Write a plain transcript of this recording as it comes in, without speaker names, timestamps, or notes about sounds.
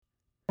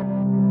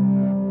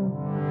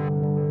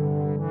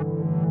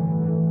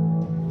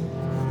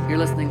You're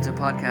listening to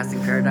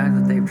Podcasting Paradigms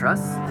with Dave Truss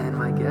and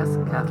my guest,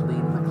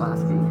 Kathleen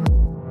McClaskey.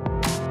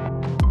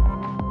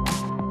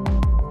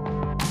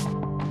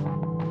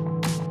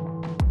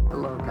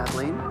 Hello,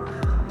 Kathleen.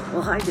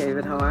 Well, hi,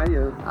 David. How are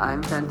you?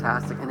 I'm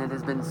fantastic, and it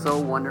has been so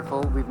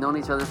wonderful. We've known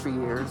each other for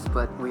years,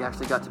 but we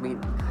actually got to meet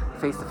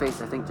face-to-face,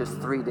 I think, just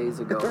 3 days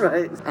ago.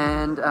 Right.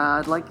 And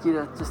I'd like you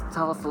to just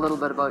tell us a little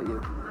bit about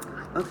you.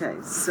 Okay,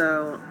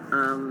 so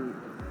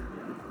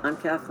I'm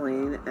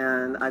Kathleen,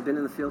 and I've been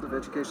in the field of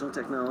educational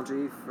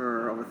technology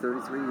for over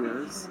 33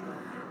 years.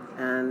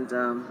 And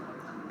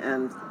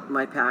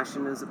my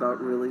passion is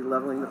about really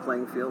leveling the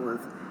playing field with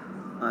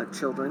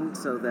children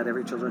so that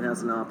every children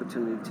has an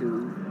opportunity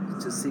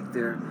to seek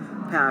their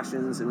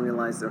passions and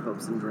realize their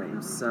hopes and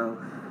dreams. So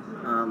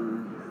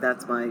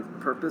that's my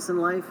purpose in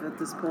life at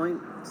this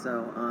point.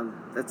 So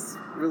that's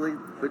really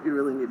what you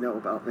really need to know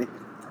about me.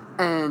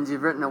 And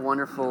you've written a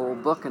wonderful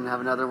book and have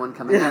another one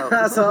coming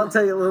out. So I'll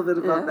tell you a little bit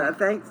about that.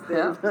 Thanks,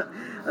 Dave. Yeah.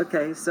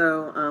 Okay,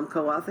 so I'm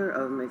co-author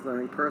of Make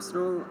Learning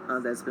Personal.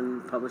 That's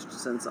been published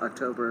since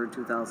October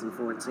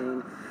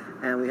 2014.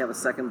 And we have a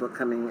second book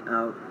coming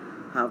out,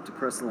 How to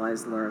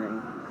Personalize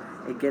Learning,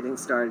 a getting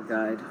started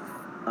guide,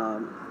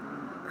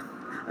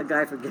 a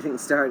guide for getting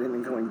started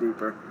and going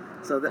deeper.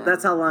 So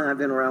that's how long I've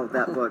been around with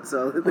that book,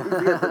 so you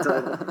get the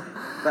title.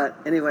 But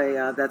anyway,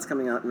 that's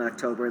coming out in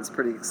October. It's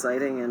pretty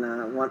exciting, and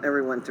I want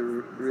everyone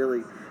to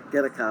really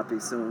get a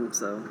copy soon.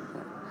 So.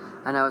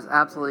 And I was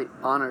absolutely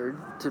honored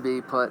to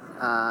be put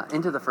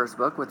into the first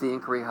book with the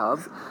Inquiry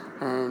Hub,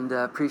 and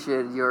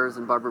appreciated yours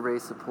and Barbara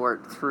Ray's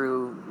support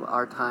through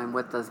our time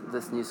with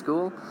this new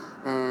school.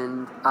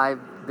 And I've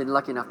been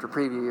lucky enough to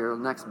preview your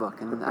next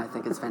book, and I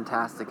think it's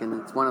fantastic. And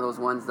it's one of those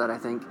ones that I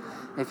think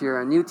if you're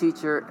a new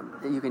teacher,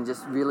 you can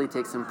just really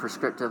take some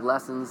prescriptive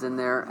lessons in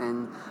there,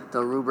 and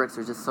the rubrics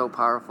are just so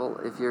powerful.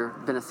 If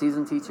you've been a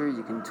seasoned teacher,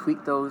 you can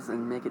tweak those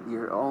and make it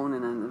your own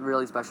in a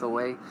really special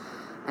way.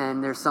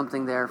 And there's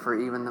something there for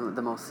even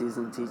the most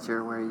seasoned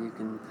teacher where you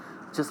can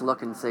just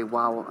look and say,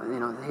 wow,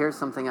 here's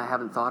something I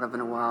haven't thought of in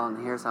a while,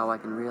 and here's how I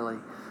can really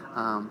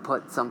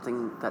put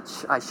something that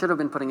I should have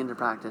been putting into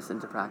practice.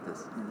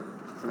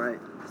 Right.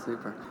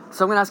 Super.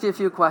 So I'm going to ask you a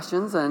few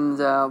questions, and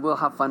we'll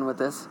have fun with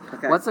this.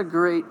 Okay. What's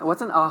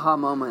an aha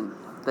moment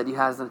that you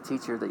had as a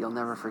teacher that you'll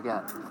never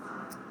forget?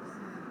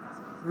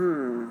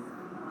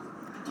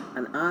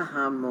 An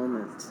aha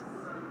moment.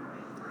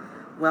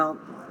 Well,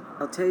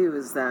 I'll tell you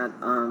is that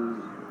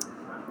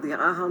the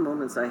aha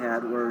moments I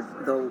had were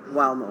the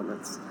wow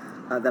moments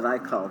that I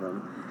call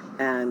them.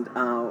 And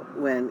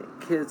when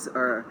kids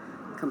are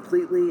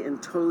completely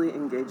and totally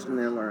engaged in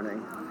their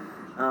learning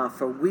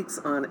for weeks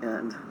on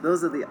end,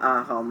 those are the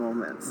aha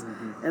moments.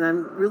 Mm-hmm. And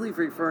I'm really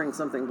referring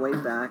something way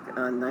back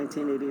in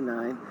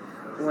 1989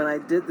 when I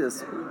did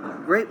this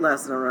great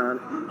lesson around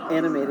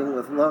animating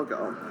with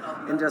logo.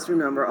 And just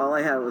remember, all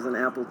I had was an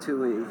Apple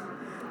IIe.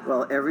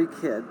 Well, every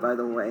kid, by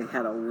the way,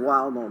 had a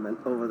wow moment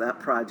over that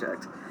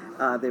project.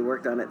 They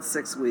worked on it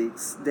 6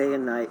 weeks, day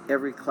and night,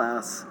 every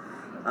class.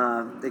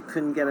 They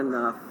couldn't get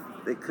enough.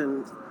 They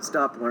couldn't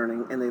stop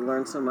learning, and they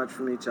learned so much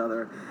from each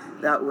other.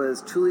 That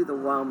was truly the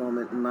wow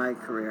moment in my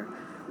career,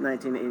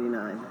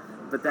 1989.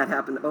 But that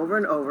happened over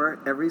and over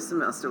every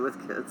semester with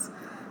kids,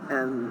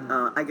 and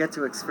I get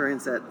to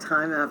experience that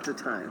time after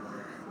time.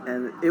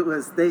 And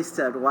they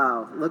said,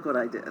 wow, look what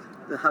I did.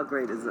 How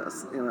great is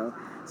this,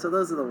 So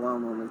those are the wow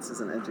moments as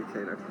an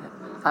educator.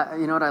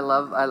 You know what I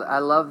love? I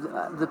love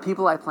the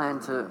people I plan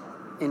to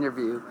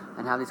interview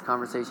and have these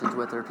conversations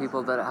with are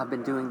people that have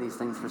been doing these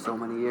things for so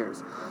many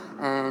years.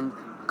 And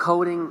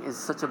coding is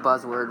such a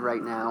buzzword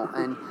right now.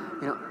 And,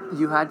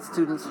 you had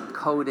students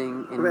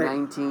coding in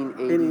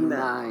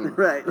 1989.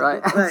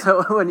 Right? And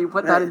so when you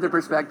put that into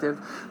perspective,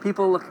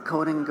 people look at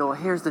coding and go,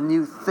 here's the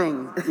new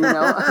thing, It's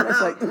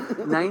like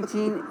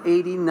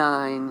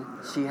 1989,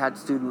 she had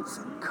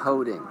students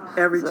coding.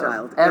 Every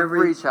child.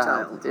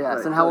 Yes.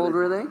 Right. And how old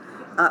were they?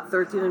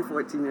 13 and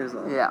 14 years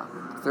old. Yeah.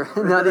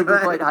 Not even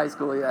quite high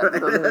school yet.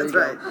 Right. So there you go.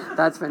 Right.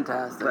 That's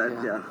fantastic.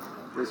 But, yeah,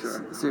 for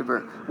sure.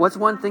 Super. What's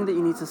one thing that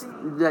you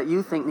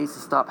think needs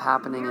to stop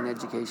happening in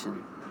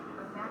education?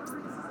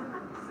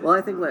 Well,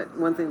 I think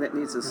one thing that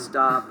needs to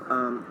stop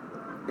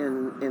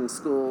in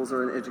schools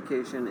or in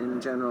education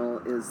in general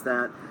is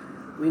that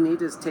we need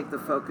to take the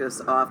focus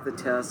off the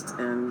test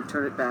and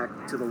turn it back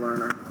to the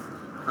learner.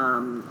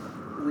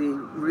 We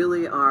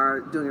really are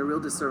doing a real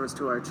disservice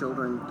to our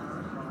children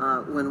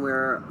when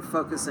we're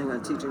focusing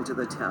on teaching to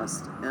the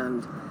test.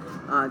 And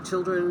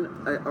children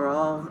are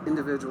all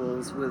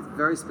individuals with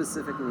very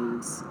specific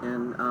needs,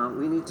 and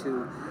we need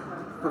to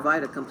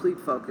provide a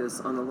complete focus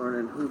on the learner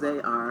and who they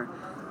are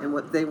and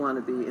what they want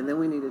to be, and then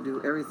we need to do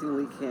everything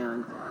we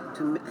can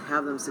to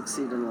have them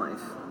succeed in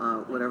life,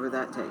 whatever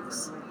that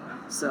takes.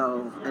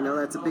 So I know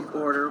that's a big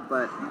order,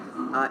 but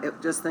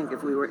just think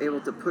if we were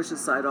able to push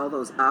aside all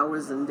those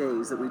hours and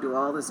days that we do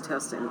all this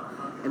testing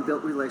and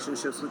build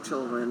relationships with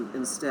children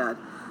instead,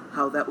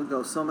 how that would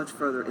go so much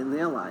further in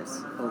their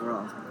lives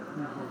overall.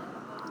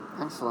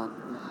 Mm-hmm. Excellent.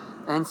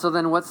 And so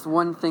then what's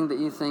one thing that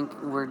you think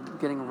we're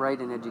getting right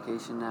in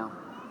education now?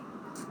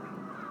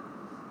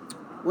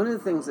 one of the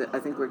things that I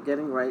think we're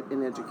getting right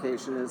in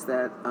education is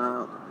that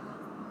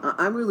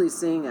I'm really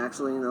seeing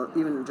actually,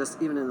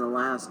 even in the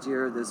last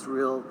year, this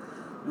real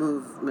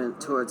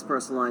movement towards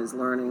personalized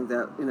learning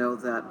that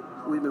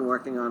we've been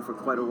working on for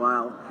quite a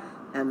while,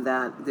 and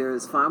that there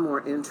is far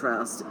more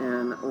interest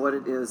in what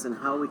it is and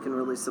how we can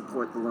really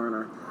support the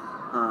learner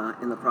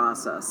in the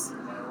process.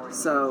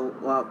 So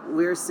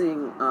we're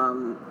seeing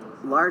very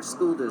large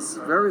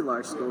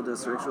school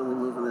districts really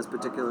move in this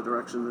particular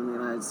direction in the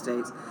United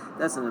States.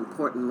 That's an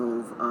important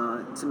move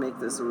to make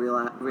this a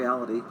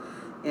reality,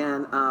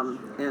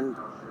 and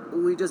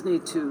we just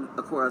need to,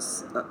 of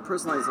course,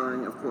 personalized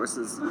learning, of course,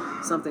 is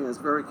something that's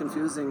very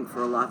confusing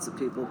for lots of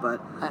people. But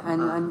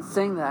and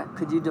saying that,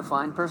 could you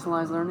define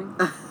personalized learning?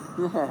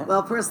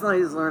 Well,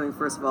 personalized learning,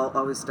 first of all,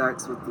 always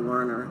starts with the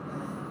learner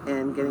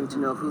and getting to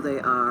know who they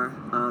are,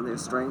 their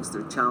strengths,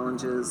 their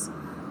challenges,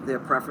 their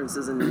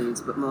preferences and needs.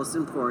 But most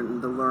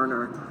important, the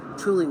learner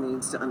truly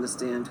needs to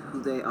understand who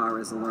they are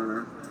as a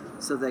learner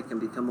so they can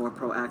become more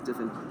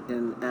proactive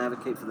and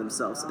advocate for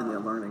themselves in their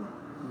learning.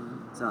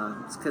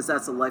 Because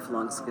that's a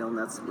lifelong skill, and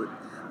that's what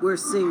we're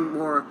seeing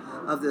more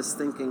of this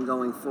thinking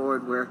going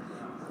forward, where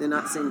they're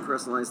not seeing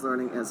personalized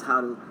learning as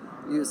how to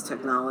use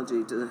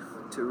technology to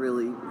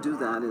really do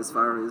that as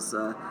far as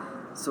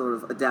sort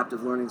of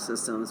adaptive learning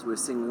systems. We're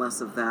seeing less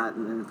of that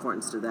and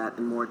importance to that,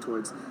 and more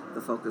towards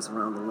the focus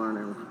around the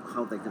learner and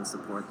how they can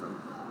support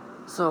them.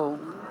 So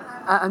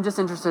I'm just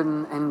interested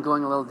in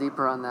going a little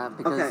deeper on that,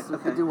 because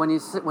Okay. when you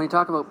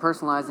talk about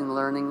personalizing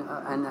learning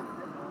and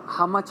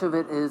how much of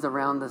it is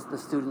around the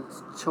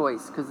student's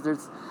choice, because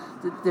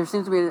there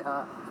seems to be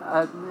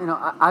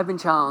I've been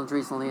challenged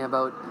recently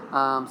about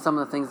some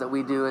of the things that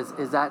we do.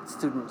 Is that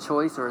student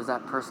choice, or is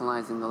that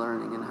personalizing the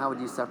learning, and how would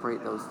you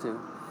separate those two?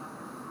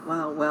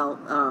 Well,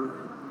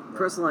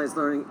 personalized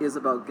learning is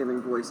about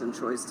giving voice and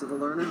choice to the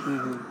learner.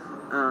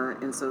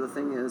 And so the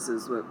thing is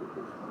what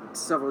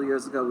several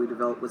years ago we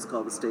developed what's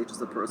called the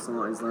stages of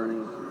personalized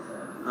learning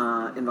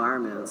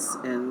environments.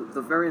 And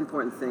the very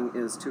important thing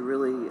is to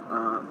really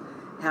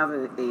have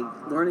a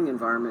learning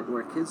environment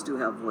where kids do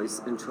have voice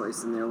and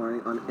choice in their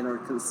learning in a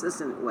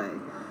consistent way,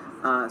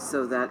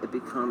 so that it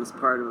becomes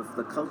part of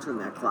the culture in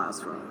that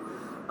classroom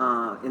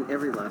in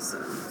every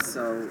lesson.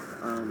 So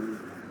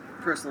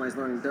personalized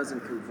learning does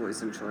include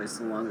voice and choice,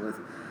 along with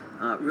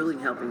really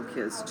helping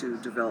kids to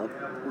develop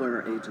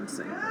learner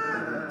agency.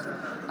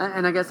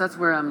 And I guess that's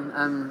where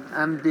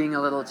I'm being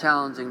a little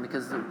challenging,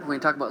 because when you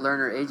talk about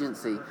learner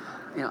agency,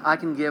 I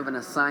can give an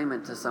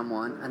assignment to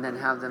someone and then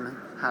have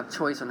them have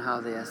choice on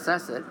how they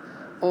assess it,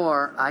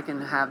 or I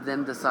can have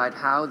them decide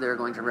how they're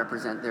going to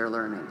represent their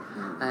learning.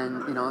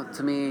 And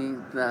to me,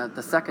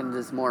 the second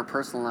is more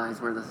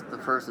personalized, where the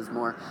first is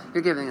more,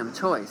 you're giving them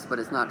choice, but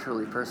it's not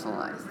truly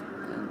personalized.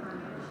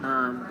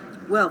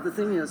 Well, the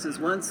thing is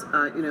once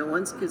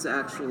kids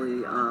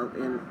actually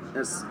in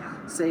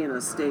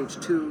a stage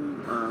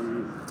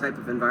 2 type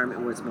of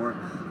environment where it's more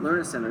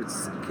learner centered,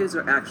 kids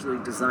are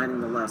actually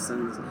designing the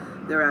lessons,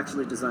 they're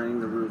actually designing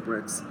the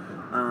rubrics,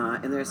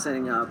 and they're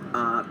setting up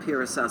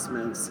peer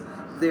assessments.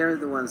 They're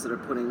the ones that are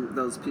putting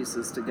those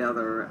pieces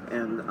together,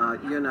 and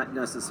you're not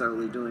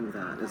necessarily doing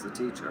that as a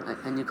teacher.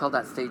 And you call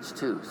that stage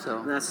 2, so...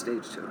 And that's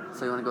stage 2.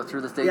 So you want to go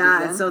through the stages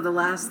then? So the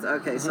last...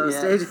 Okay, so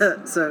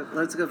Yeah. So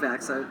let's go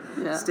back. So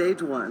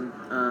stage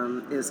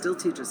 1 is still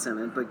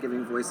teacher-centered, but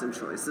giving voice and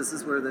choice. This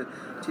is where the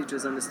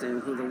teachers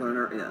understand who the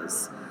learner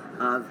is.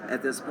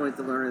 At this point,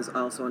 the learner is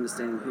also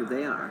understanding who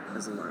they are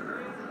as a learner.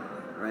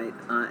 Right?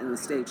 In the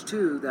stage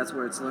 2, that's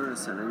where it's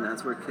learner-centered, and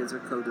that's where kids are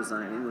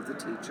co-designing with the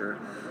teacher.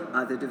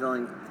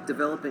 They're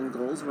developing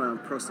goals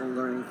around personal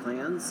learning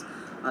plans,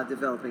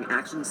 developing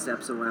action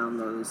steps around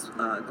those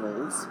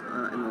goals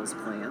and those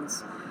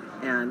plans,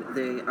 and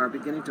they are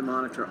beginning to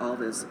monitor all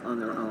this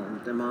on their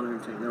own. They're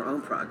monitoring their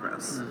own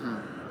progress.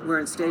 Where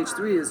in stage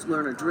 3 is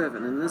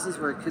learner-driven, and this is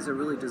where kids are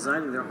really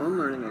designing their own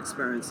learning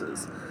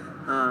experiences,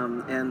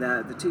 and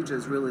that the teacher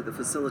is really the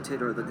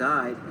facilitator or the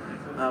guide,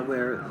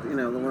 where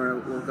the learner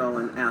will go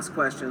and ask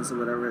questions or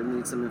whatever and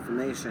need some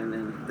information,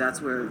 and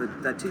that's where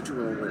that teacher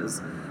role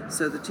is.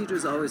 So the teacher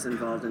is always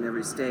involved in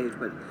every stage,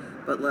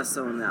 but less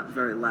so in that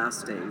very last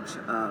stage.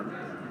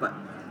 But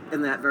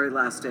in that very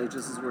last stage,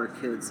 this is where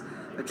kids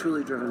are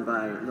truly driven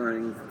by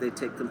learning. They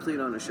take complete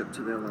ownership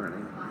to their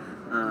learning,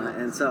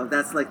 and so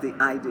that's like the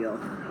ideal,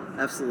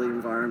 absolutely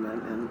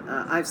environment. And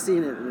I've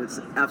seen it, and it's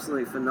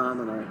absolutely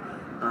phenomenal.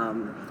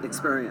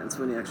 Experience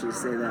when you actually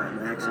say that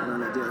in action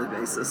on a daily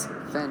basis.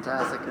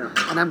 Fantastic. Yeah.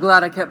 And I'm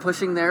glad I kept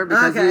pushing there,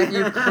 because Okay.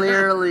 you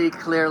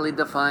clearly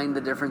defined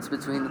the difference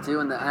between the two,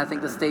 and I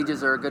think the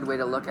stages are a good way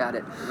to look at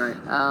it. Right.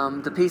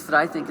 The piece that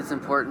I think is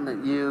important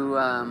that you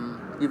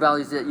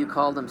value is that you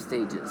call them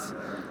stages.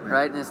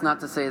 right? And it's not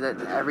to say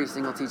that every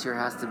single teacher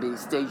has to be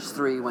stage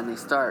 3 when they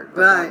start,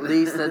 but Right. at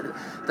least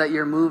that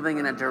you're moving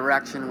in a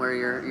direction where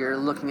you're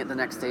looking at the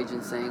next stage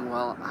and saying,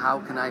 well, how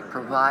can I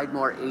provide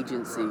more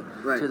agency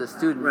Right. to the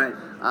student Right.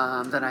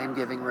 that I am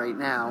giving right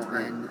now,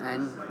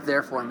 and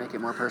therefore make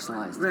it more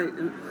personalized. Right,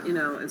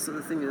 and so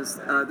the thing is,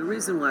 the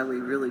reason why we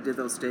really did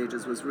those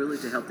stages was really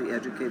to help the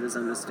educators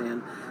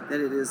understand that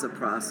it is a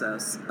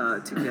process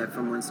to get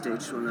from one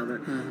stage to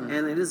another,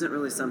 and it isn't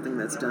really something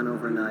that's done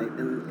overnight.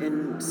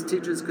 And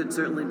teachers could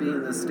certainly be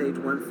in the stage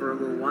 1 for a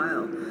little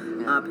while,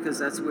 because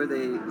that's where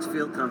they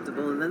feel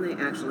comfortable, and then they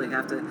actually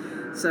have to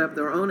set up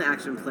their own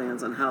action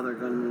plans on how they're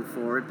going to move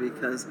forward,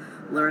 because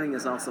learning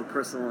is also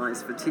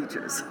personalized for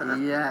teachers.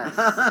 Yes,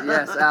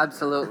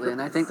 absolutely.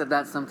 And I think that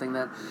that's something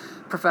that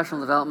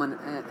professional development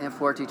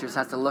for teachers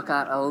has to look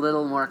at a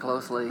little more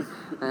closely.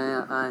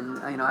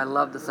 And I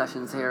love the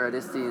sessions here at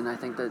ISTE, and I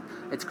think that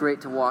it's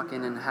great to walk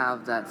in and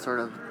have that sort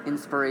of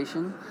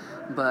inspiration,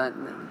 but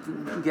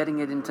getting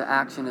it into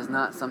action is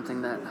not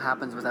something that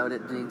happens without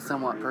it being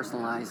somewhat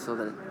personalized, so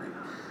that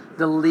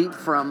the leap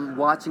from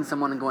watching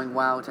someone and going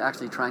wow to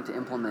actually trying to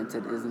implement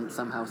it isn't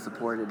somehow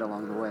supported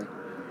along the way.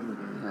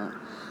 Yeah.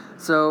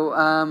 So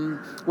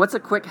what's a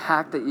quick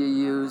hack that you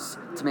use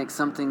to make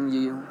something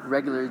you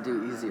regularly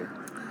do easier?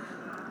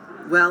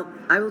 Well,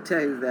 I will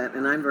tell you that,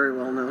 and I'm very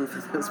well known for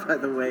this, by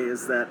the way,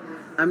 is that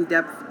I'm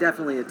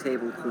definitely a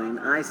table queen.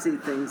 I see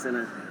things in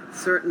a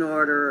certain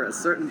order, a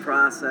certain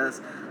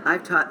process.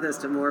 I've taught this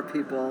to more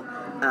people,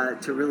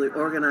 to really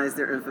organize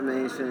their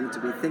information, to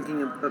be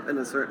thinking in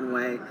a certain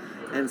way.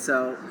 And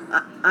so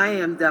I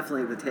am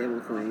definitely the table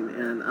queen,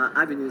 and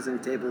I've been using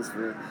tables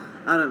for,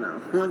 I don't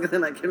know, longer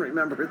than I can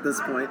remember at this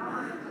point.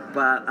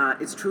 But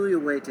it's truly a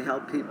way to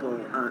help people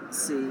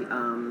see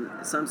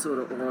some sort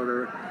of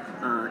order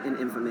in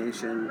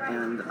information,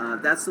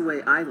 and that's the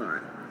way I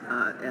learn,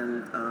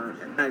 and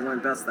I learn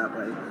best that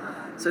way.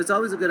 So it's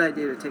always a good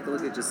idea to take a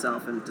look at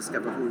yourself and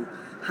discover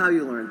how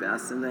you learn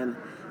best, and then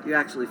you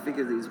actually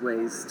figure these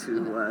ways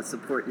to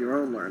support your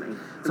own learning.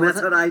 And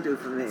that's what I do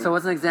for me. So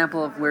what's an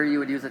example of where you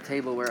would use a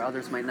table where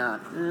others might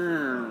not? I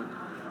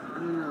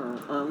don't know.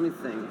 Let me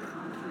think.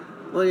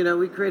 Well,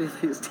 we created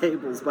these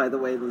tables, by the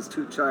way, these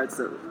 2 charts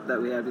that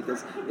we had,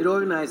 because it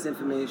organized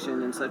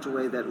information in such a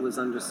way that it was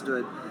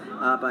understood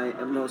by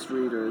most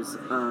readers.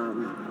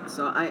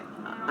 So I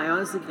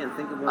honestly can't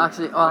think of one.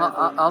 Actually,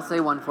 I'll say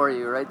one for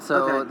you, right?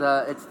 So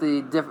Okay. it's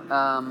the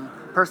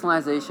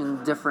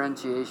personalization,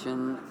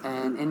 differentiation,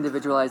 and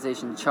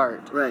individualization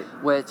chart, Right.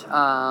 which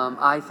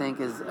I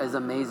think is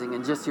amazing.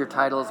 And just your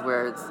titles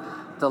where it's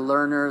the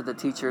learner, the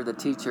teacher,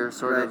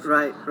 sort of,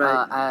 Right.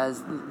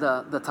 as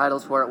the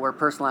titles for it, where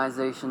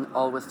personalization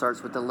always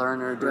starts with the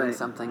learner doing Right.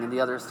 something, and the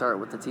others start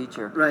with the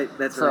teacher. Right,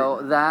 that's so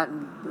right. that,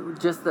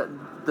 just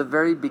the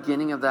very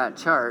beginning of that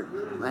chart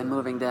and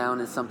moving down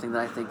is something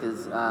that I think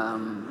is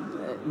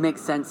it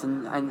makes sense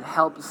and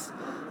helps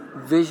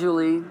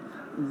visually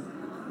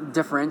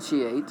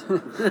differentiate.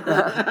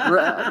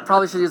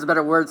 Probably should use a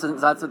better word, since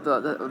that's what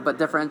but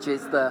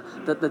differentiates the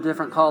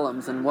different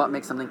columns and what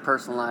makes something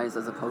personalized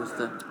as opposed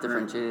to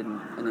differentiated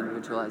and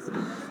individualized.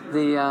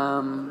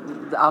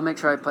 I'll make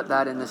sure I put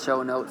that in the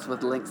show notes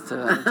with links to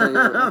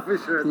your, For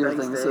sure. your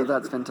Thanks, things. Dave. So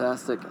that's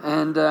fantastic.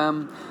 And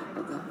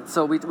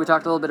so we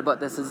talked a little bit about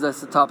this. Is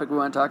this a topic we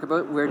want to talk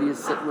about? Where do you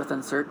sit with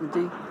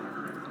uncertainty?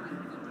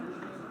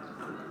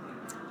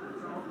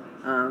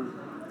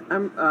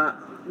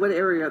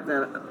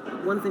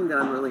 One thing that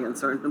I'm really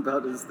uncertain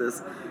about is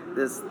this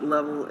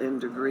level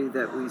and degree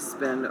that we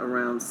spend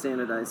around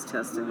standardized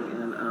testing,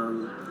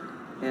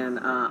 and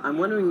I'm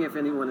wondering if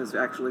anyone has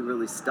actually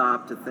really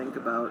stopped to think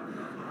about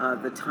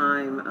the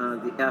time,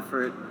 the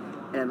effort,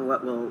 and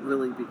what will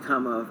really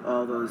become of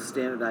all those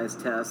standardized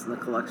tests and the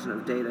collection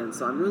of data. And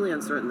so I'm really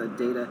uncertain that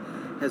data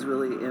has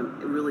really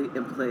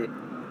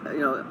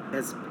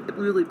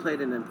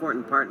played an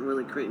important part in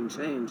really creating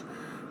change,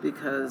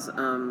 because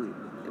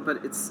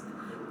but it's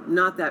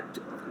not that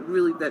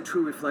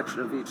true reflection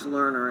of each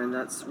learner, and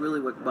that's really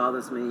what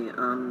bothers me,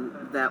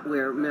 that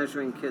we're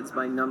measuring kids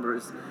by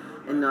numbers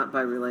and not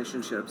by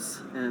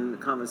relationships and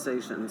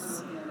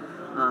conversations.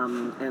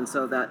 And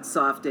so that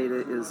soft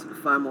data is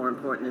far more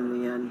important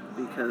in the end,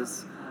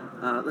 because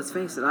let's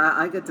face it,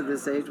 I get to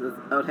this age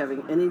without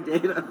having any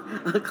data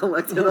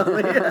collected on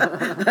me.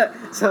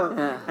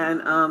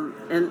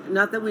 And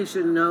not that we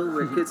should know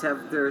where kids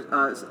have their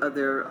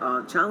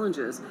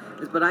challenges,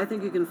 but I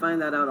think you can find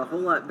that out a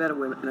whole lot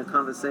better in a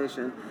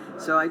conversation.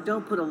 So I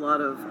don't put a lot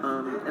of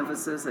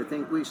emphasis. I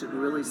think we should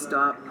really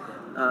stop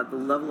the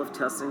level of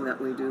testing that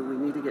we do. We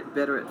need to get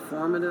better at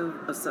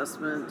formative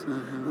assessment.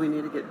 Mm-hmm. We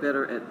need to get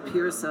better at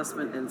peer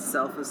assessment and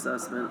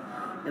self-assessment.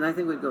 And I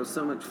think we'd go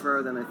so much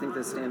further than I think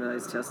the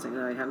standardized testing.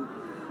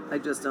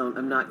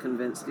 I'm not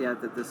convinced yet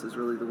that this is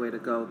really the way to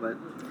go. But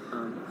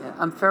yeah,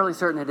 I'm fairly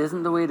certain it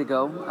isn't the way to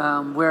go.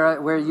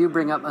 Where you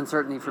bring up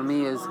uncertainty for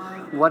me is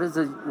what is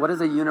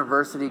a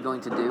university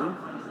going to do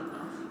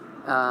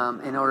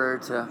in order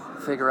to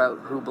figure out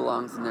who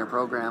belongs in their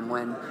program,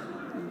 when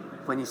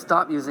when you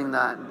stop using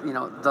that,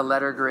 the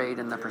letter grade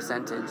and the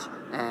percentage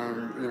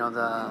and,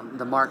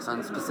 the marks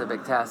on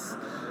specific tests,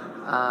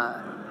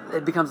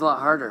 it becomes a lot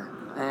harder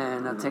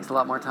and it takes a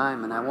lot more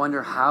time. And I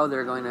wonder how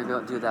they're going to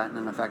go do that in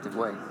an effective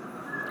way.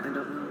 I don't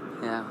know.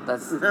 Yeah,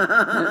 that's.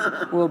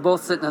 We'll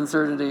both sit in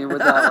uncertainty with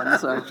that one.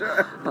 So,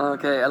 Sure.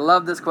 Okay, I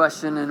love this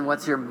question. And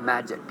what's your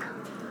magic?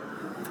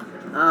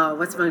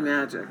 What's my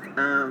magic?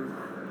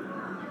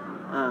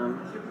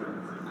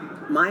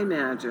 My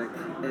magic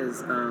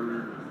is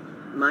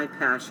my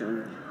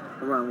passion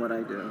around what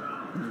I do.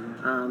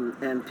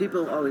 And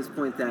people always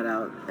point that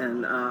out.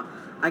 And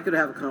I could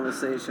have a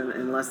conversation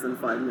in less than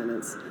 5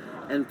 minutes.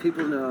 And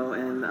people know,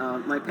 and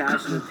my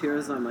passion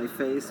appears on my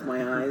face,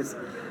 my eyes,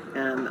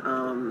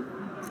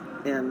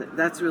 and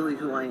that's really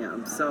who I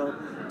am. So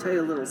I'll tell you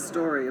a little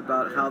story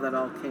about how that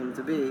all came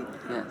to be.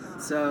 Yes.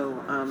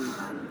 So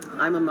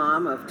I'm a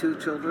mom of 2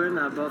 children.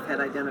 Both had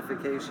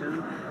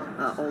identification.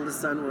 Oldest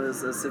son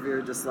was a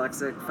severe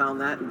dyslexic, found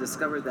that and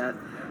discovered that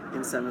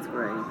in 7th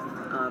grade.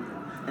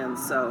 And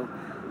so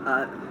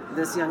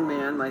this young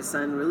man, my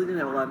son, really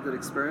didn't have a lot of good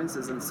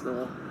experiences in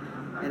school.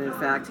 And in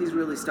fact, he's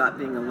really stopped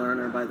being a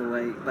learner, by the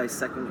way, by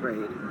 2nd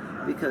grade,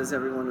 because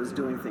everyone was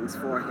doing things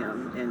for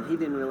him, and he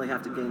didn't really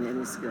have to gain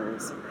any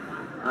skills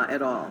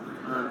at all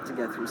to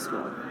get through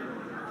school.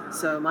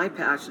 So my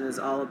passion is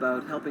all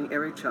about helping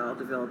every child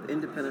develop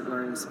independent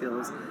learning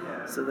skills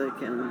so they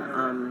can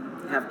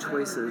have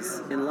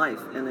choices in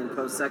life and in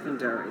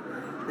post-secondary.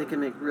 They can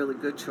make really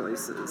good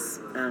choices,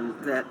 and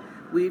that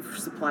we've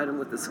supplied them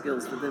with the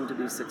skills for them to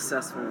be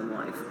successful in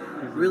life.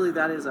 Really,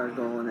 that is our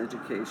goal in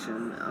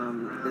education,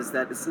 is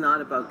that it's not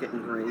about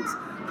getting grades.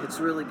 It's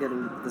really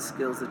getting the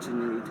skills that you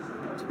need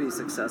to be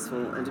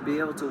successful and to be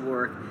able to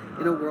work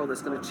in a world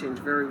that's going to change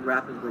very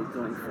rapidly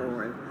going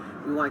forward.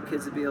 We want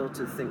kids to be able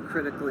to think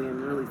critically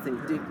and really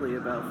think deeply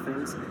about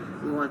things.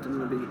 We want them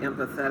to be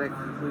empathetic.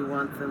 We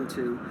want them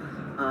to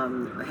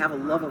have a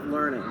love of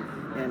learning.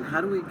 And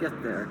how do we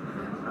get there?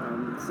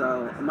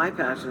 So my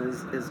passion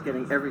is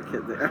getting every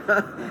kid there.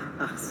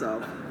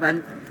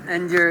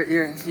 And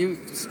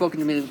you've spoken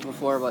to me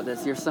before about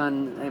this. Your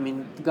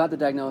son, got the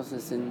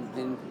diagnosis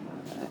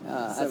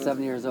at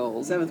 7 years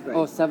old. 7th grade.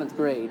 Oh, 7th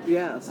grade.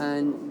 Yes.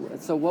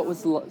 And so what was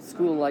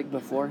school like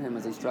before him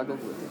as he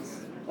struggled with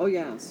this? Oh,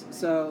 yes.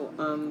 So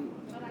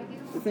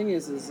the thing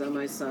is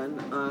my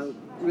son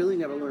really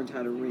never learned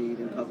how to read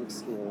in public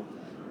school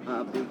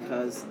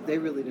because they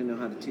really didn't know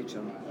how to teach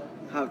him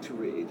how to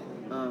read.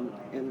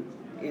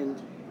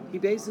 And he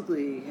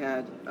basically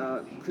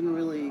couldn't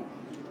really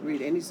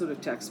read any sort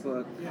of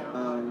textbook,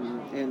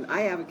 and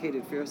I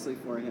advocated fiercely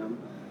for him.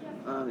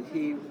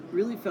 He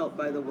really felt,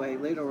 by the way,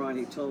 later on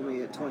he told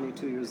me at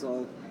 22 years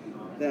old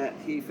that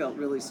he felt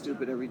really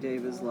stupid every day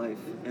of his life.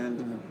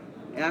 And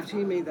after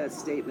he made that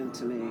statement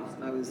to me,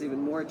 I was even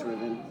more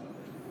driven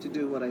to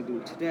do what I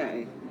do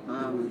today.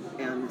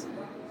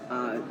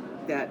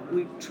 That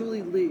we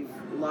truly leave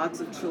lots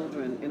of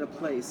children in a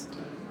place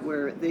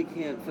where they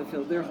can't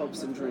fulfill their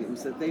hopes and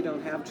dreams, that they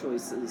don't have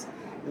choices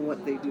in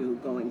what they do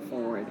going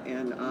forward.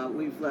 And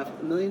we've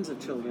left millions of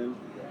children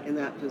in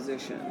that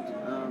position.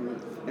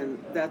 And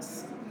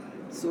that's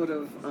sort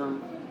of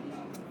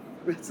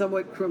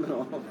somewhat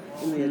criminal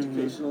in the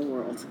educational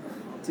world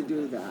to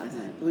do that.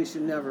 We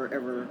should never,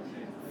 ever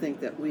think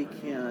that we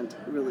can't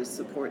really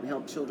support and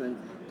help children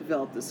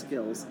develop the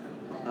skills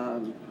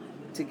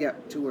to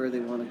get to where they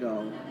want to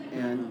go,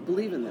 and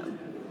believe in them.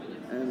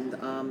 And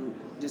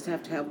just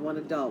have to have one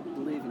adult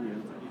believe in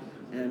you.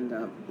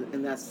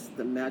 And that's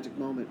the magic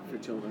moment for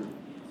children.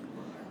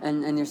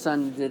 And your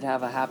son did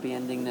have a happy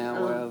ending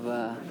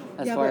now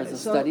as far as the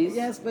studies?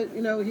 Yes, but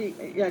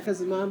because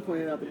his mom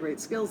pointed out the great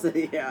skills that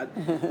he had.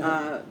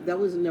 That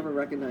was never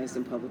recognized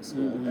in public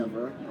school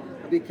ever.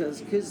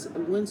 Because kids,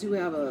 once you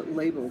have a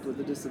labeled with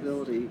a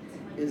disability,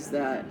 is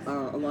that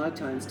a lot of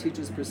times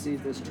teachers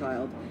perceive this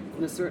child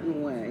in a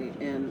certain way,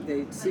 and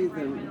they see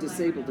them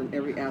disabled in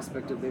every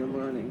aspect of their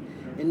learning,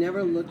 and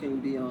never looking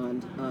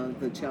beyond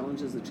the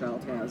challenges the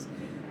child has,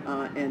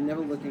 and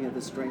never looking at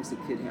the strengths the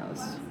kid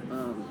has.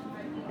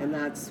 And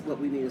that's what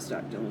we need to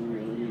start doing,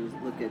 really. We need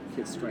to look at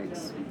kids'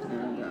 strengths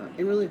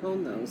and really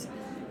hone those,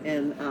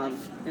 and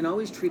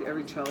always treat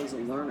every child as a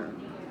learner.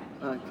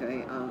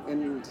 Okay,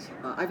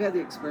 I've had the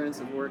experience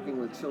of working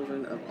with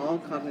children of all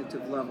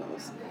cognitive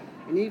levels,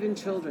 and even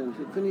children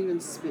who couldn't even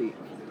speak,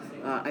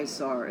 I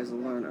saw as a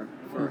learner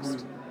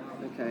first.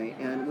 Okay,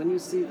 and when you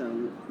see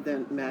them,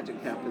 then magic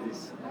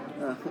happens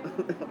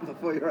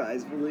before your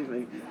eyes, believe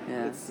me.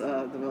 Yeah. It's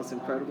the most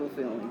incredible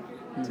feeling,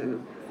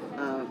 too.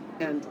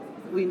 And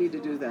we need to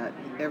do that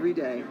every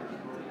day,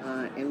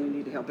 and we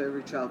need to help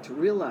every child to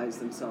realize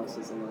themselves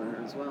as a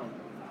learner as well.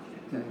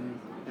 Okay?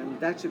 And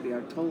that should be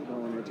our total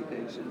goal in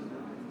education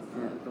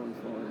going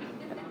forward.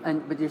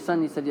 But your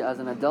son, you said as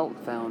an adult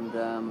found.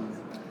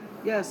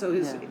 So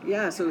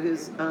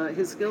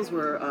his skills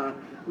were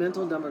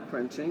mental number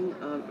crunching.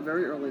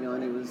 Very early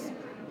on, he was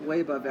way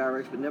above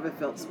average, but never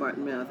felt smart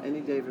in math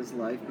any day of his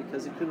life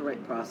because he couldn't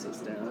write process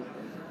down.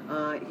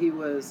 He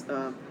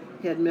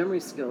had memory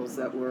skills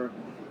that were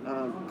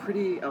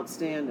pretty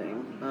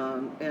outstanding.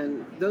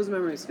 And those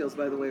memory skills,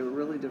 by the way, were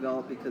really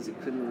developed because he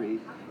couldn't read.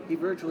 He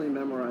virtually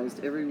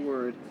memorized every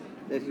word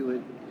that he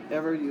would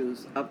ever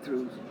use up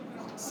through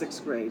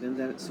 6th grade, and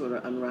then it sort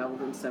of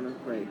unraveled in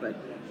 7th grade. But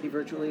he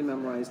virtually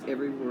memorized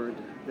every word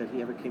that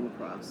he ever came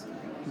across.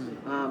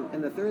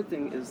 And the third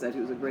thing is that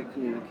he was a great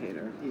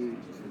communicator. He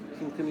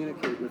can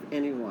communicate with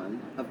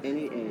anyone of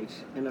any age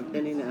and of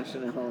any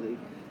nationality,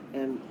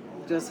 and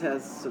just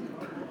has some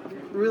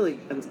really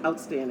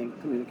outstanding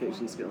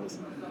communication skills.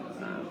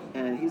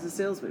 And he's a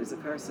salesman. He's a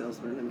car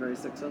salesman, and very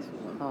successful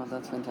one. Oh,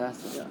 that's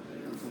fantastic. Yeah.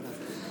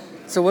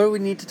 So what do we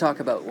need to talk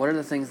about? What are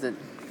the things that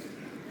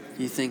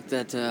you think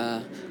that,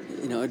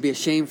 it'd be a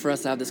shame for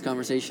us to have this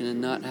conversation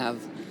and not have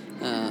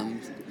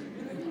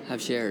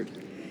shared?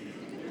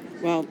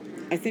 Well,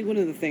 I think one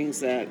of the things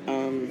that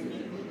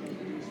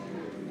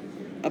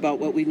about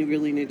what we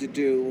really need to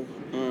do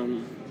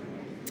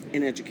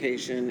in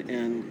education,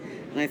 and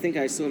I think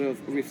I sort of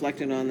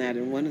reflected on that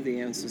in one of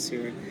the answers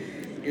here,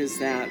 is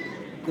that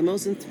the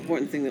most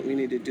important thing that we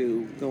need to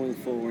do going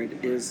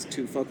forward is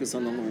to focus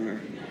on the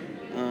learner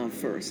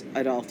first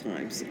at all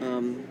times.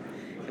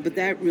 But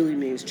that really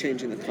means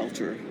changing the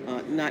culture,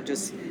 not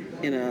just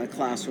in a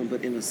classroom,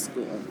 but in a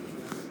school.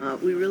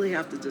 We really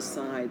have to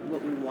decide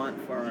what we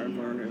want for our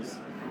learners,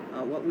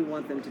 what we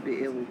want them to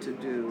be able to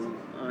do,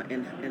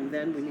 and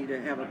then we need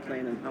to have a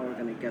plan on how we're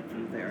going to get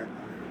them there.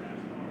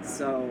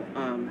 So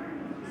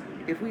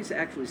if we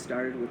actually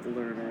started with the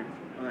learner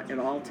at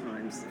all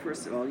times,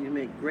 first of all, you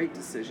make great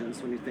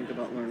decisions when you think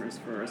about learners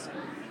first.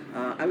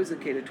 I was a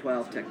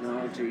K-12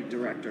 technology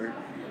director,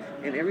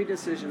 and every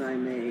decision I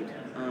made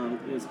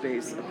was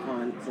based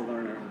upon the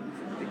learner,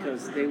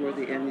 because they were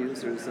the end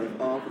users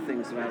of all the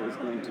things that I was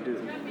going to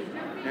do.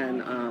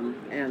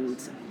 And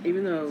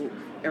even though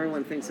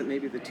everyone thinks that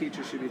maybe the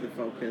teacher should be the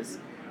focus,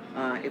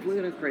 if we're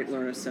going to create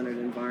learner-centered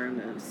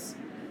environments,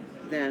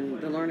 then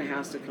the learner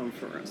has to come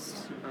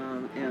first.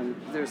 And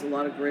there's a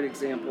lot of great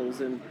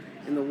examples in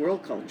the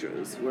world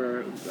cultures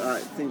where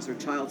things are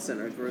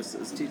child-centered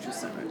versus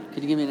teacher-centered.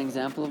 Could you give me an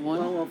example of one?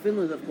 Well,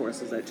 Finland, of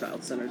course, is that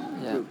child-centered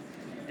group.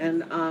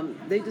 And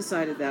they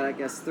decided that, I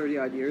guess,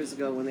 30-odd years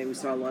ago when they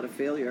saw a lot of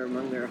failure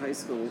among their high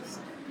school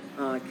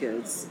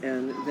kids.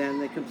 And then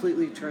they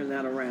completely turned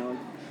that around.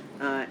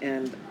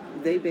 And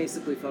they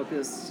basically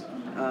focused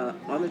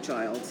on the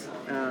child.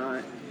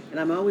 And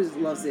I'm always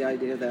loves the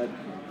idea that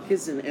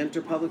kids didn't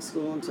enter public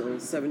school until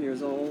 7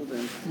 years old,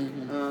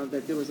 and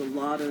that there was a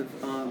lot of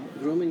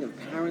grooming of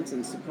parents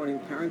and supporting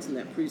parents in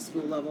that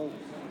preschool level,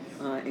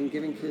 and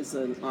giving kids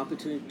an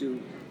opportunity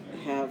to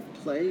have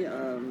play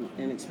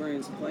and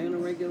experience play on a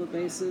regular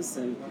basis,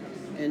 and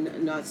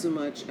not so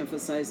much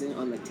emphasizing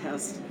on the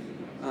test,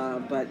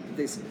 but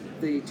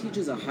the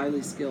teachers are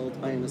highly skilled,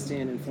 I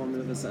understand, in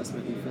formative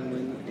assessment in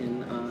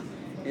Finland,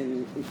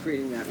 in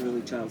creating that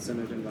really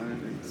child-centered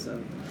environment.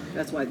 So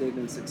that's why they've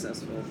been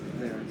successful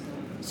there.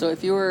 So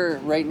if you were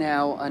right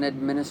now an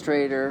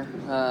administrator,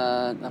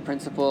 a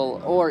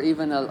principal, or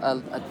even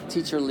a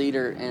teacher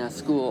leader in a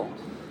school,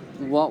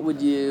 what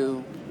would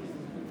you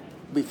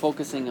be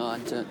focusing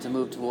on to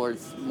move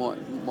towards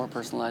more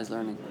personalized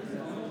learning?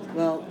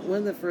 Well, one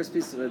of the first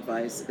pieces of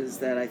advice is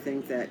that I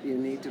think that you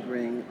need to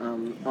bring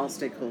all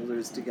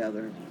stakeholders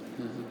together.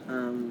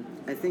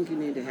 I think you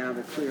need to have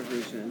a clear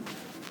vision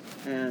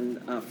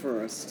and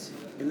first,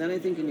 and then I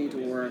think you need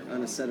to work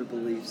on a set of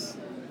beliefs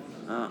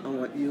on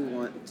what you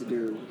want to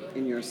do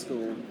in your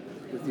school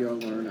with your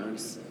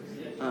learners.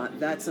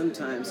 That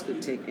sometimes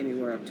could take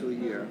anywhere up to a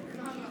year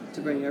to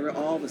bring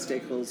all the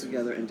stakeholders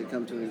together and to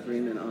come to an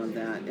agreement on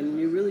that. And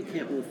you really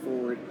can't move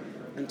forward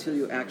until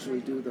you actually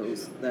do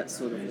that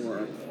sort of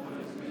work.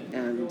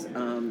 And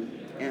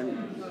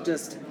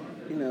just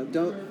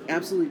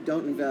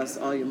don't invest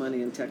all your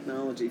money in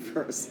technology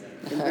first.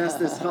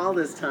 Invest all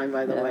this time,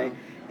 by the way,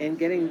 in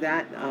getting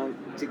that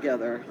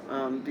together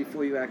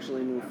before you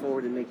actually move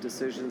forward and make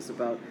decisions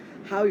about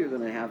how you're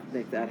going to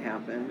make that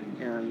happen.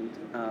 And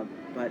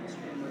but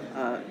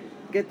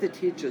get the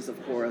teachers,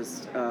 of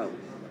course,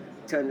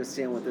 to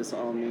understand what this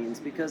all means,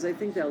 because I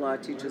think that a lot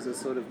of teachers are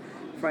sort of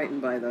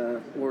frightened by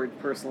the word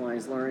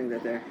personalized learning,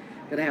 that they're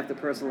going to have to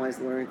personalize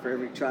learning for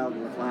every child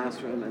in the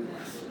classroom,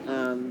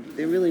 and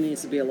there really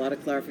needs to be a lot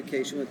of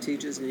clarification with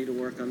teachers. You need to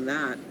work on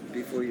that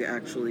before you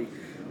actually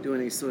do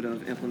any sort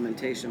of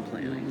implementation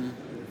planning.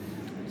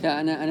 Yeah,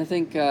 and I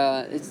think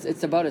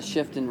it's about a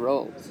shift in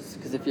roles,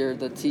 because if you're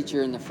the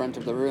teacher in the front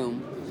of the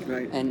room,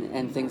 right,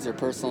 and things are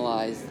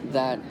personalized,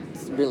 that's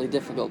really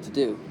difficult to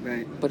do.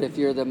 Right. But if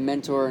you're the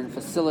mentor and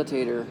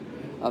facilitator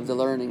of the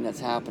learning that's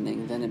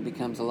happening, then it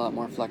becomes a lot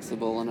more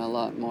flexible and a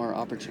lot more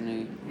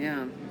opportunity.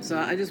 Yeah. So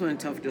I just want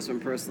to tell just from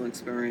personal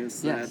experience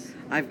that Yes.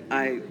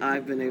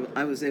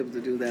 I was able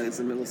to do that as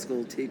a middle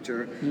school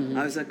teacher.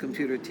 I was a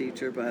computer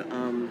teacher, but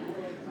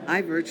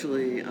I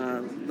virtually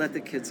let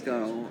the kids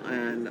go,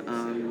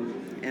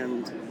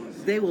 and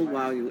they will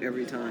wow you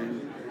every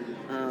time.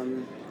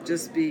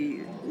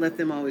 Let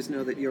them always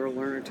know that you're a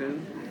learner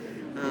too,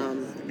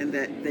 and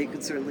that they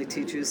could certainly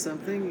teach you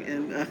something,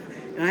 and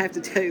And I have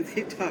to tell you,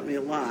 they taught me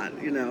a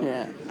lot, you know.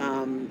 Yeah.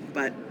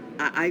 But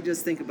I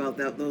just think about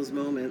those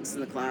moments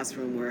in the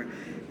classroom where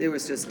they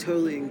was just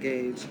totally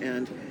engaged.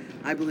 And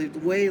I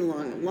believed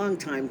long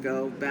time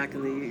ago, back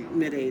in the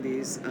mid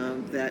 80s,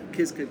 that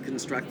kids could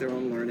construct their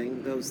own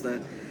learning. That was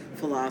the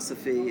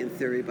philosophy and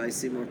theory by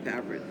Seymour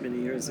Papert many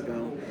years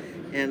ago.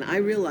 And I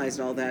realized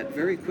all that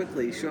very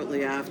quickly,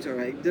 shortly after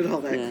I did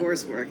all that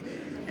coursework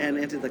and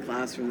entered the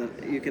classroom,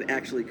 that you could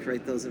actually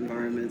create those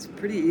environments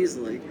pretty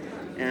easily.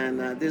 And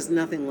there's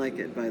nothing like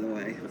it, by the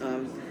way.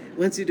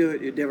 Once you do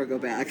it, you never go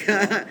back.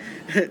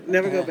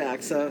 Never go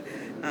back. So,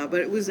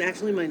 but it was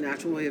actually my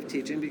natural way of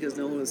teaching because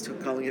no one was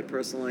calling it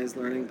personalized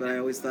learning. But I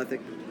always thought that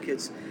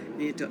kids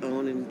need to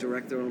own and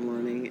direct their own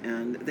learning,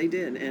 and they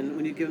did. And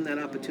when you give them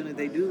that opportunity,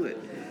 they do it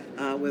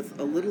with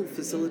a little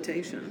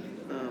facilitation.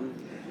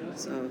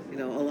 So, you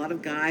know, a lot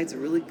of guides are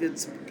really good,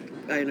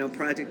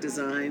 project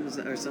designs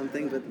or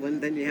something. But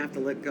then you have to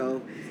let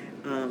go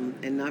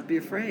and not be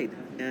afraid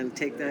and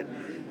take that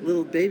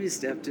little baby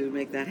step to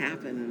make that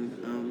happen.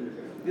 And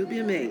you'll be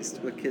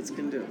amazed what kids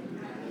can do.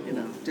 You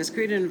know, just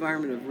create an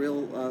environment of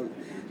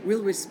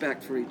real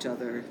respect for each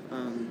other,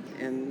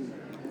 and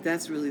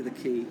that's really the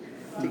key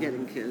to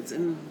getting kids.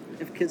 And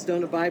if kids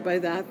don't abide by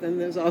that, then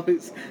there's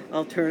always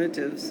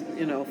alternatives,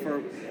 you know,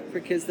 for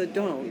kids that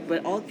don't.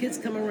 But all kids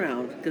come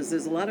around because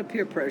there's a lot of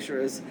peer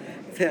pressure as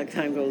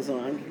time goes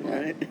on,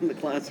 right, in the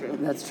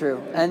classroom. That's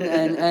true,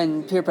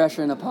 and peer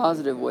pressure in a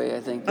positive way, I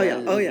think.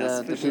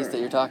 The piece that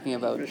you're talking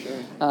about. For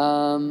sure.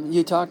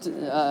 You talked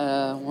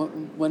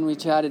when we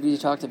chatted. You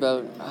talked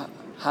about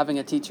having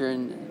a teacher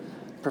and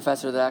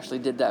professor that actually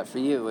did that for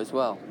you as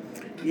well.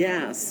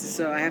 Yes.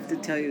 So I have to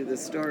tell you the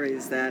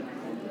stories that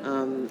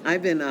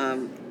I've been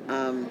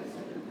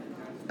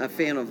a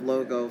fan of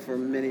Logo for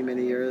many,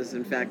 many years.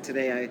 In fact,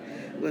 today I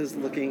was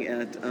looking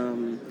at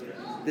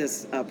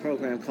this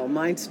program called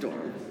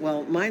Mindstorm.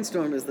 Well,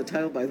 Mindstorm is the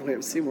title, by the way,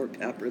 of Seymour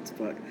Papert's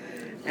book.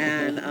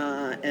 And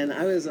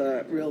I was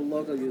a real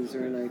Logo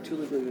user, and I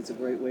truly believe it's a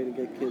great way to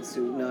get kids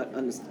to not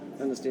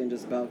understand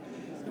just about,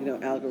 you know,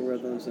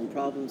 algorithms and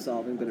problem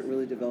solving, but it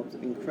really develops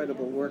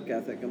incredible work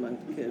ethic among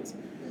kids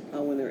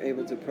when they're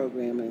able to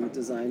program and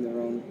design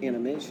their own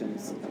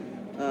animations.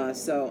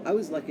 So I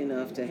was lucky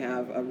enough to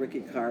have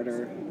Ricky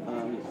Carter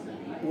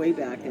way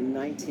back in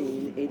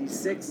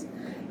 1986,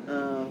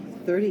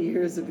 30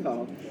 years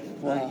ago.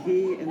 Wow.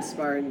 He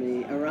inspired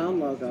me around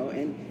Logo,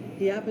 and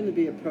he happened to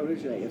be a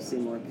protege of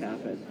Seymour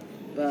Papert.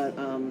 But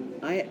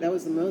that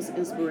was the most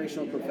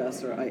inspirational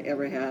professor I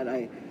ever had.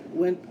 I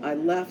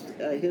left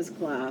his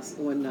class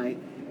one night,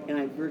 and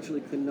I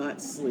virtually could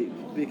not sleep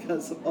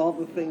because of all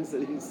the things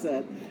that he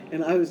said.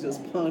 And I was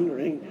just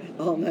pondering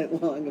all night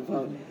long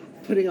about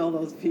putting all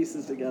those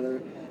pieces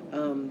together.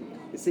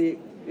 See,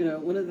 you know,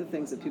 one of the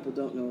things that people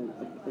don't know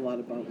a lot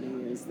about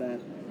me is that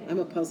I'm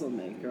a puzzle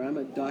maker. I'm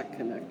a dot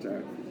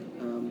connector.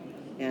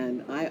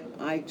 And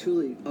I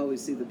truly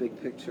always see the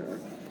big picture.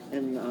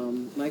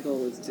 And my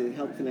goal is to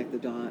help connect the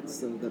dots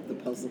so that the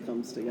puzzle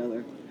comes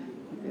together,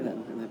 you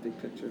know, in that big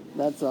picture.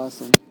 That's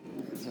awesome.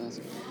 That's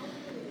awesome.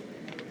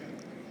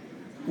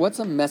 What's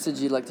a message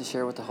you'd like to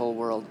share with the whole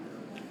world?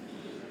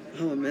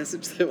 Oh, a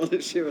message that I want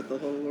to share with the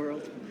whole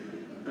world.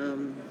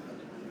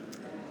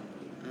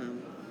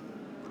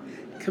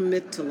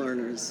 Commit to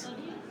learners.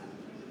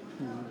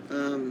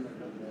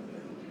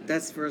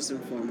 That's first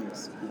and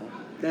foremost.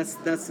 That's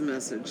the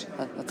message.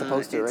 That's a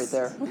poster right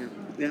there.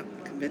 Yeah,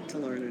 commit to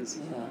learners.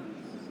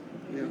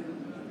 Yeah.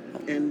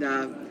 Yeah. And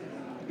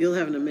you'll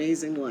have an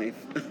amazing life,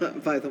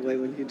 by the way,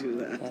 when you do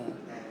that. Yeah.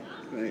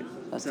 Right.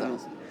 That's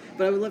awesome.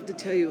 But I would love to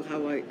tell you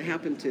how I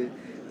happened to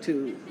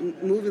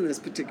move in this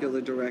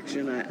particular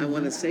direction. I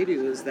want to say to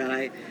you is that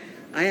I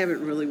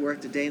haven't really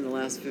worked a day in the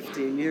last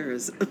 15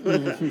 years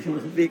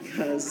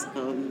because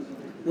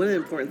one of the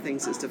important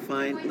things is to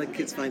let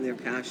kids find their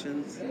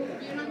passions,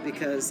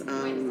 because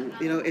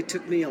you know, it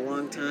took me a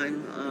long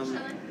time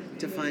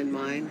to find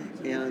mine,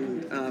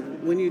 and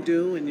when you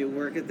do and you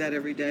work at that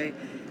every day,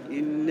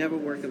 you never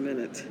work a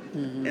minute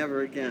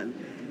ever again.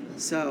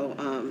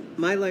 So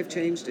my life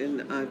changed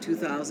in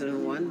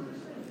 2001.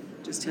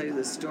 Just tell you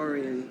this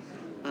story, and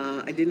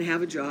I didn't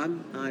have a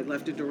job. I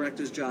left a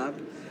director's job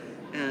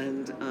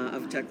and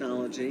of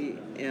technology,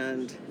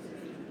 and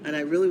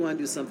I really wanted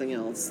to do something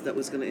else that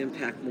was going to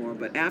impact more.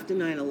 But after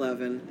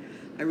 9/11,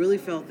 I really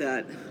felt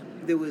that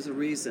there was a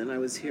reason I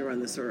was here on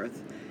this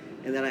earth,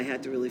 and that I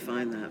had to really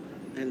find that.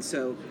 And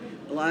so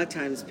a lot of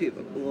times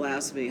people will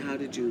ask me, how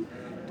did you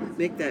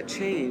make that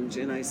change?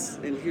 And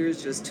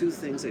here's just two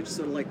things I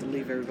sort of like to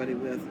leave everybody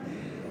with,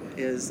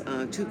 is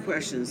two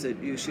questions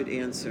that you should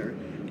answer,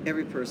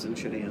 every person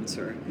should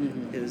answer,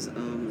 is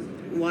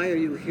why are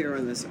you here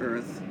on this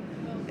earth,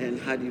 and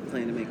how do you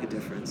plan to make a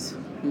difference?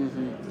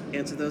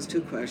 Answer those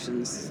two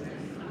questions,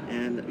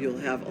 and you'll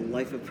have a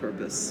life of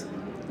purpose.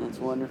 That's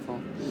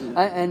wonderful.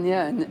 And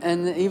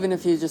even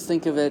if you just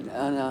think of it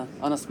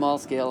on a small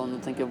scale,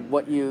 and think of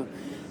what you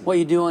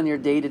do on your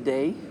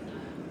day-to-day,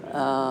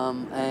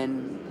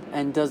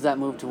 and does that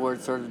move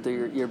towards sort of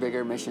your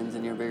bigger missions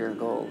and your bigger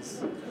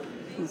goals?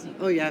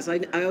 Oh yes, I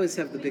always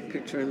have the big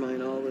picture in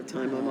mind all the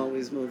time. I'm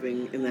always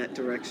moving in that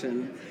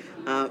direction.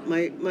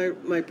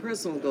 My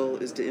personal goal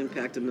is to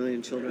impact 1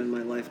 million children in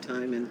my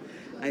lifetime, and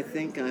I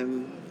think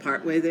I'm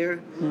partway there.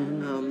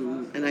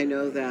 And I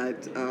know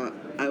that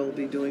I will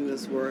be doing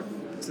this work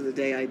to the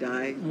day I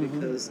die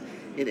because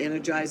it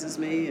energizes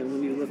me. And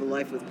when you live a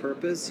life with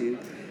purpose, you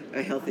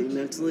are healthy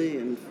mentally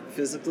and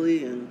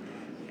physically, and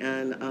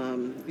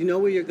you know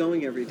where you're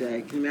going every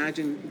day. Can you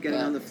imagine getting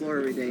on the floor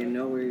every day and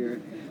know where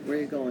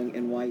you're going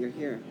and why you're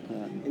here?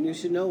 And you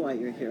should know why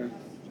you're here.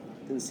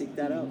 Then seek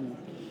that out.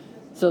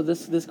 So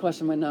this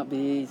question might not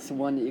be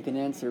one that you can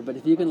answer, but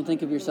if you can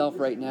think of yourself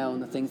right now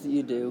and the things that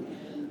you do,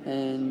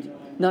 and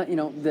not,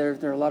 there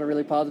are a lot of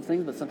really positive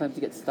things, but sometimes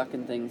you get stuck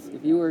in things.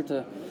 If you were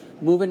to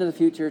move into the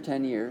future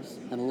 10 years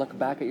and look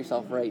back at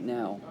yourself right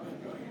now,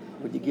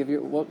 would you give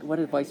what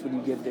advice would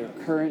you give to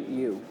current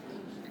you?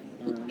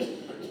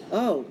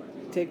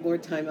 Take more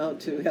time out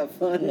to have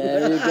fun.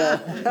 There you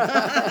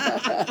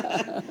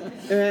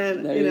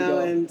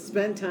go. And and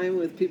spend time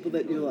with people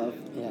that you love.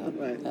 Yeah.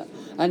 Right. Yeah.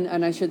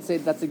 And I should say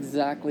that's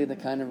exactly the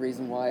kind of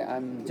reason why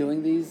I'm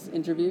doing these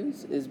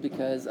interviews, is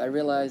because I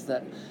realize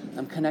that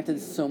I'm connected to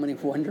so many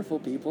wonderful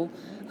people,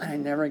 and I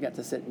never get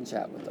to sit and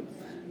chat with them.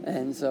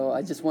 And so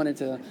I just wanted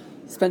to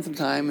spend some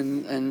time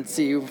and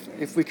see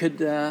if we could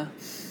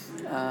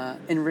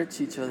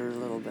enrich each other a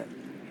little bit.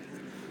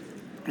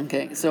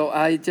 Okay, so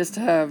I just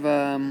have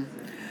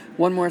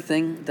one more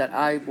thing that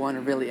I want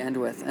to really end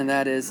with, and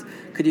that is,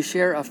 could you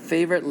share a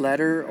favorite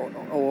letter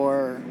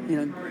or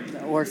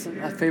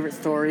a favorite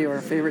story or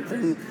a favorite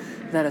thing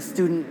that a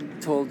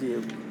student told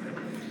you?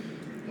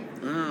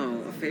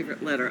 Oh, a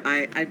favorite letter.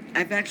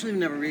 I've actually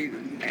never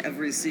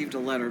ever received a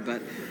letter,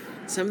 but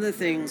some of the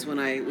things when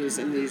I was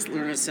in this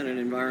learner-centered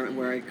environment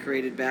where I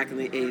created back in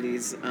the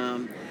 80s,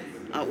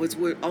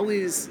 what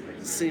always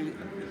seemed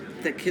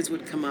that kids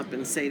would come up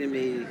and say to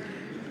me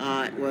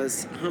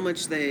was how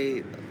much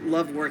they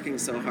loved working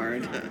so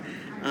hard,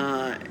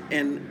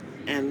 and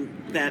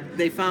that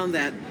they found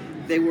that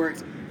they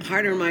worked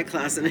harder in my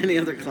class than any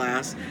other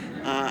class.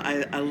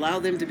 I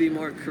allowed them to be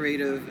more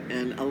creative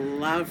and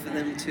allowed for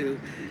them to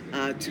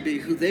be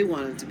who they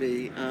wanted to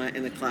be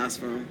in the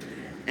classroom.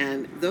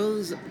 And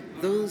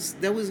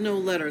there was no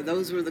letter.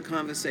 Those were the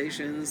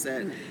conversations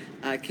that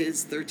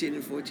kids 13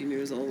 and 14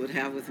 years old would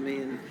have with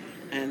me,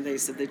 and they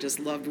said they just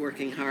loved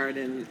working hard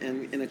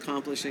and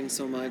accomplishing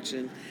so much.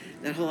 And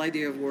that whole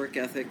idea of work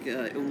ethic,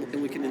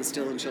 and we can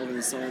instill in children,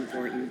 is so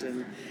important.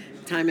 And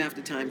time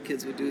after time,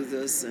 kids would do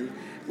this. And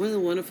one of the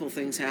wonderful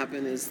things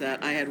happened is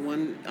that I had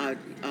one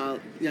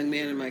young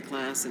man in my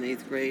class in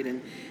 8th grade,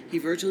 and he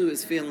virtually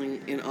was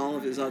failing in all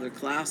of his other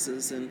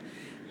classes. And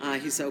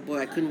he said, "Oh boy,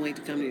 I couldn't wait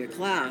to come to your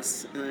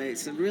class." And I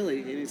said,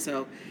 "Really?" And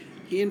so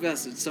he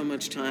invested so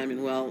much time,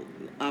 and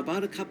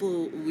about a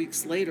couple of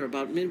weeks later,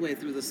 about midway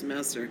through the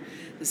semester,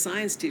 the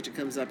science teacher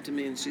comes up to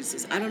me and she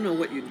says, "I don't know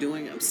what you're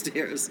doing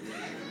upstairs,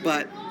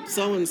 but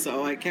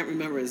so-and-so," I can't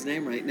remember his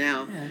name right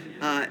now,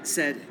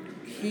 said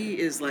he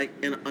is like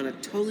on a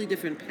totally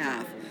different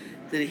path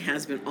than he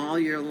has been all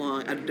year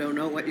long. I don't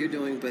know what you're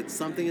doing, but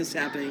something is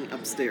happening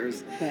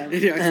upstairs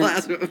in your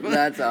classroom.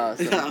 That's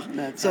awesome.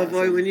 That's awesome.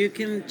 Boy, when you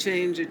can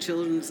change a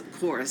children's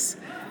course,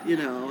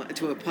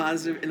 to a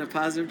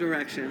positive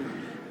direction,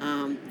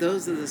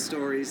 those are the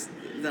stories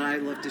that I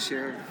love to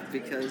share,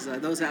 because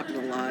those happen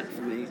a lot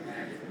for me.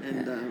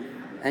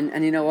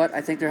 And you know what?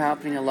 I think they're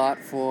happening a lot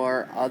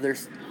for other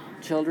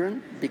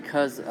children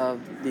because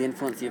of the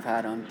influence you've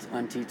had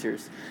on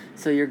teachers.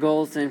 So your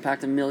goal is to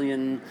impact 1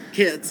 million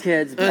kids.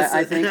 But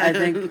I think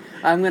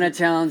I'm going to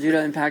challenge you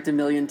to impact 1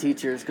 million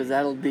teachers, because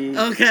that'll be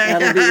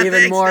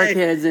even more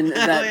kids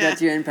that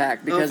you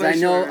impact. Because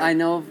I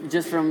know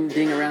just from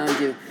being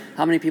around you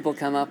how many people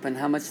come up and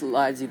how much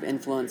lives you've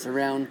influenced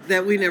around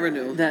that we never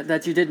knew,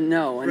 that you didn't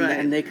know, and, right.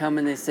 and they come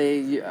and they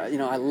say,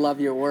 I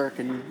love your work,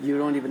 and you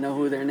don't even know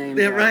who their names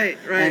are. Right.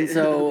 And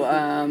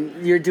so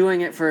you're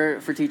doing it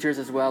for teachers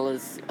as well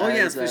as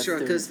yes, for sure.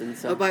 Because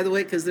by the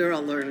way, because they're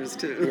all learners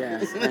too.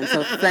 Yes, and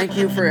so thank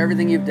you for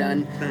everything you've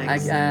done.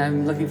 Thanks.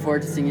 I'm looking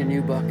forward to seeing your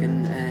new book,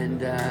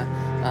 and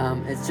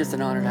it's just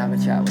an honor to have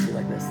a chat with you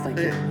like this. Thank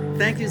you.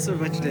 Thank you so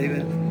much,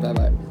 David.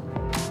 Bye-bye.